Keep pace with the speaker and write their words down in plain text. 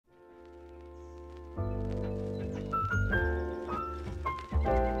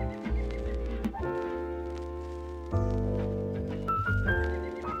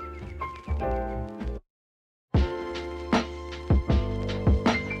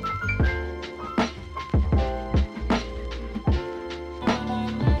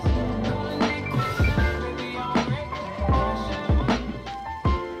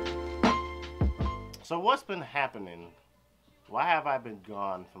been happening? Why have I been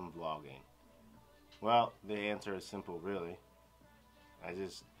gone from vlogging? Well, the answer is simple, really. I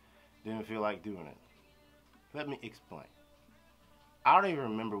just didn't feel like doing it. Let me explain. I don't even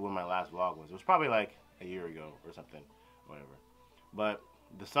remember when my last vlog was. It was probably like a year ago or something, whatever. But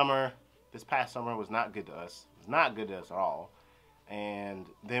this past summer was not good to us. It was not good to us at all. And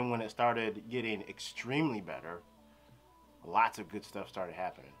then when it started getting extremely better, lots of good stuff started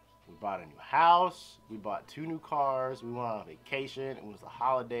happening. We bought a new house, we bought 2 new cars, we went on vacation, it was the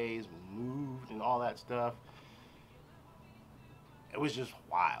holidays, we moved and all that stuff. It was just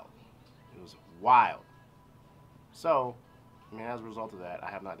wild. It was wild. So, I mean, as a result of that,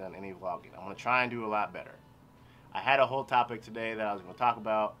 I have not done any vlogging. I'm going to try and do a lot better. I had a whole topic today that I was going to talk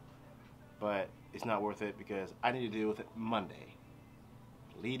about, but it's not worth it because I need to deal with it Monday.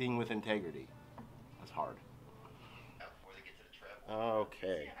 Leading with integrity. That's hard.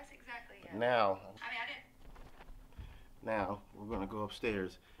 Okay. Yeah, that's exactly it. Now, I mean, I didn't. now we're going to go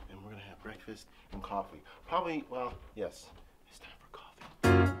upstairs and we're going to have breakfast and coffee. Probably, well, yes, it's time for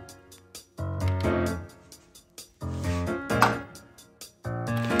coffee.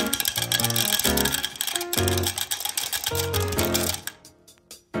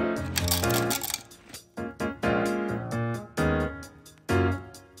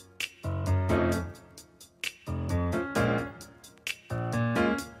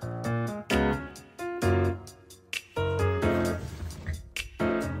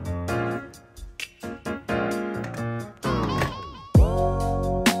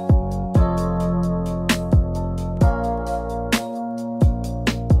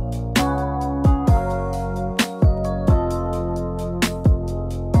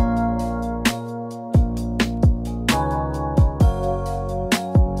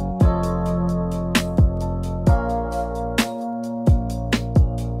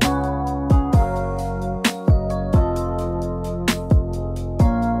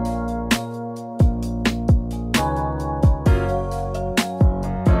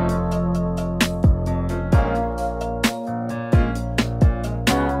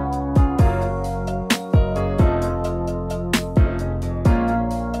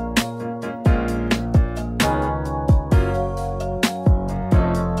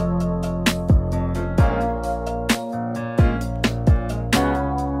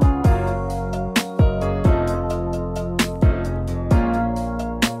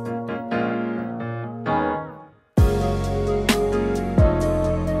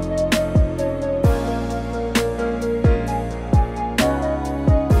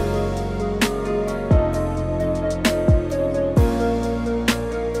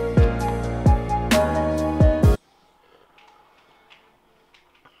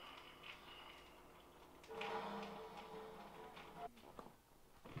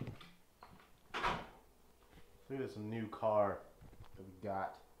 Look at this new car that we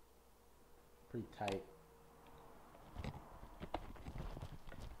got. Pretty tight.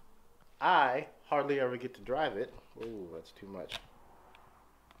 I hardly ever get to drive it. Ooh, that's too much.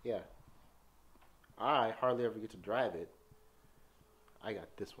 Yeah. I hardly ever get to drive it. I got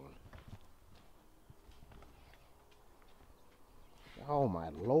this one. Oh my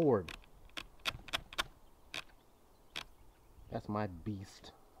Lord. That's my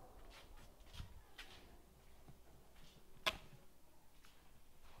beast.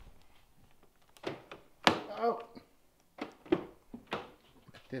 Oh.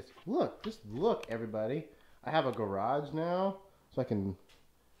 Look at this. Look, just look, everybody. I have a garage now, so I can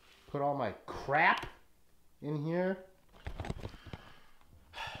put all my crap in here.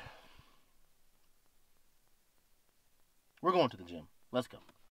 We're going to the gym. Let's go.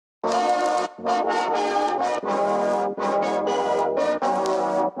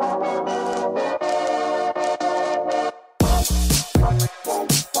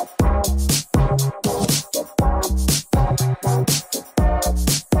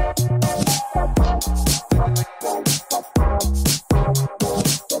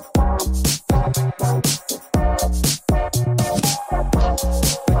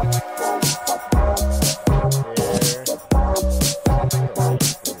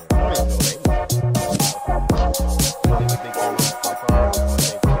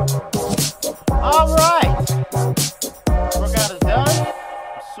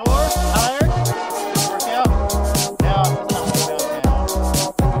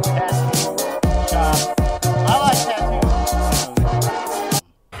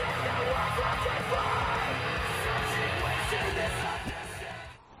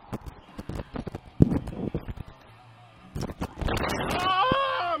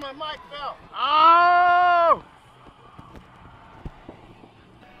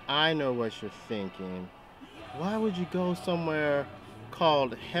 I know what you're thinking. why would you go somewhere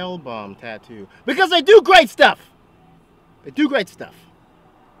called Hellbomb Tattoo? Because they do great stuff. They do great stuff.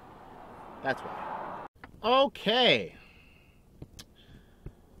 That's why. Okay.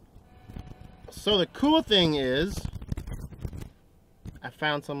 So the cool thing is, I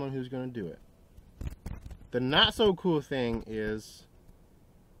found someone who's going to do it. The not so cool thing is,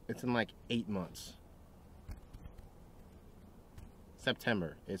 it's in like 8 months.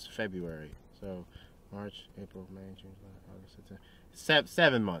 September. It's February. So March, April, May, June, July, August, September.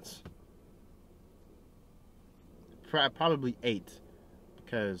 7 months. Probably 8.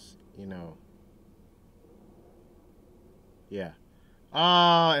 Because, you know. Yeah.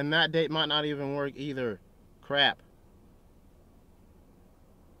 And that date might not even work either. Crap.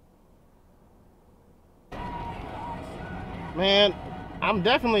 Man, I'm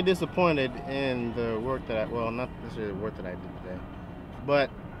definitely disappointed in the work that well, not necessarily the work that I did today, but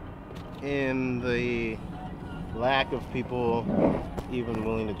in the lack of people even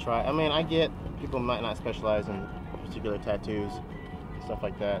willing to try. I mean, I get people might not specialize in particular tattoos, stuff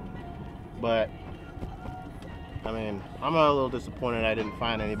like that, but I mean, I'm a little disappointed I didn't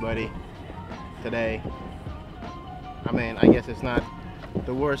find anybody today. I mean, I guess it's not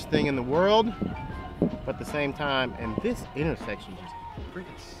the worst thing in the world, but at the same time, and this intersection just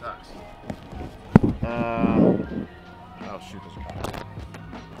freaking sucks. Oh shoot, this one.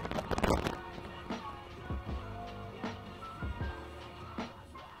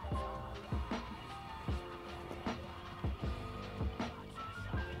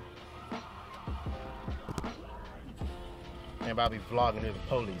 And I'll be vlogging near the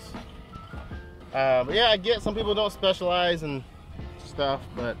police. But yeah, I get some people don't specialize in stuff,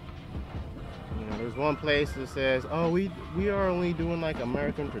 but you know, there's one place that says, oh, we are only doing like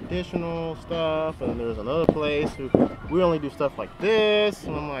American traditional stuff, and there's another place who we only do stuff like this,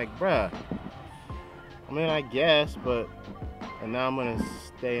 and I'm like, bruh, I mean, I guess, but, and now I'm gonna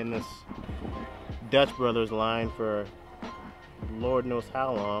stay in this Dutch Brothers line for Lord knows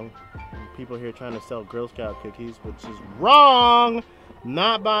how long. People here trying to sell Girl Scout cookies, which is wrong.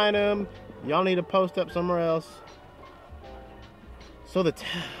 Not buying them. Y'all need to post up somewhere else. So the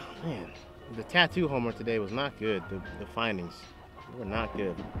tattoo homework today was not good. The findings were not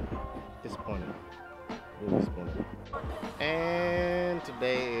good. Disappointed. Really disappointed. And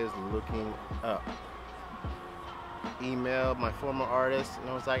today is looking up. Emailed my former artist and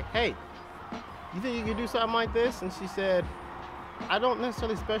I was like, hey, you think you could do something like this? And she said, I don't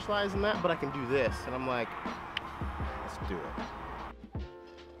necessarily specialize in that, but I can do this. And I'm like, let's do it.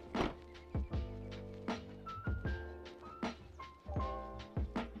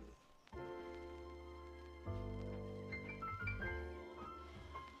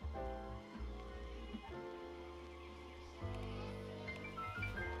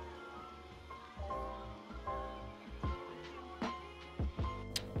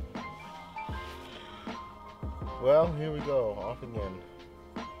 Well, here we go, off again.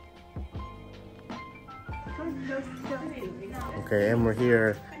 Okay, and we're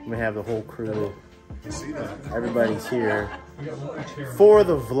here. We have the whole crew. Everybody's here for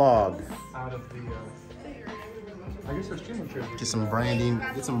the vlog. Get some branding.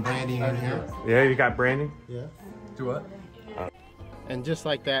 Get some branding in here. Yeah, you got branding? Yeah. Do what? And just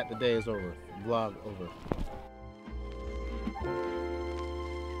like that, the day is over. Vlog over.